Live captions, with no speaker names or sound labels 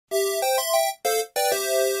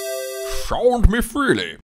Sound me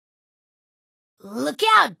freely. Look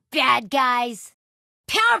out, bad guys.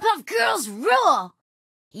 Powerpuff Girls rule.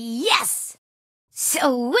 Yes.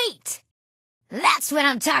 Sweet. That's what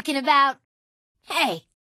I'm talking about. Hey,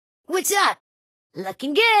 what's up?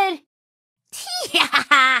 Looking good.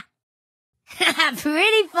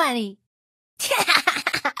 Pretty funny.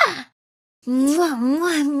 Mwah,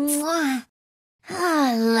 mwah, mwah.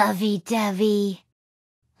 Ah, lovey-dovey.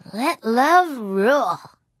 Let love rule.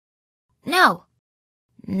 No.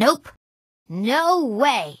 Nope. No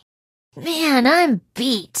way. Man, I'm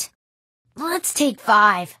beat. Let's take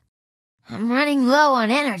 5. I'm running low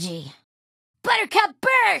on energy. Buttercup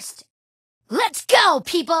burst! Let's go,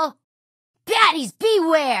 people! Baddies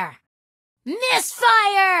beware!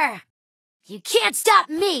 Misfire! You can't stop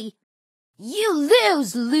me! You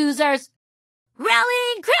lose, losers!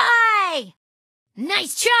 Rallying cry!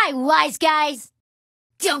 Nice try, wise guys!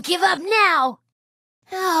 Don't give up now!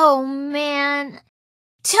 Oh, man.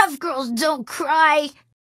 Tough girls don't cry.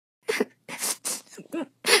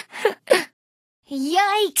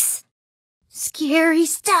 Yikes! Scary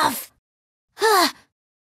stuff.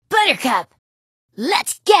 Buttercup,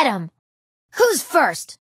 let's get him. Who's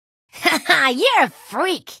first? You're a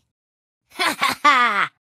freak.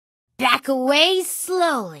 Back away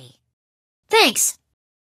slowly. Thanks.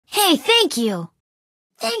 Hey, thank you.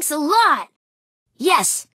 Thanks a lot.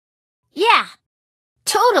 Yes. Yeah.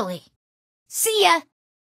 Totally. See ya.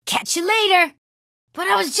 Catch you later. But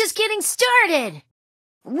I was just getting started.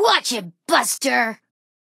 Watch it, Buster.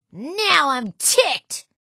 Now I'm ticked.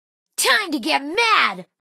 Time to get mad.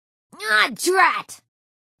 Ah, drat.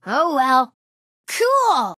 Oh well.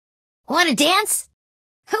 Cool. Wanna dance?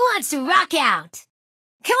 Who wants to rock out?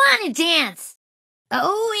 Come on and dance.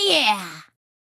 Oh yeah.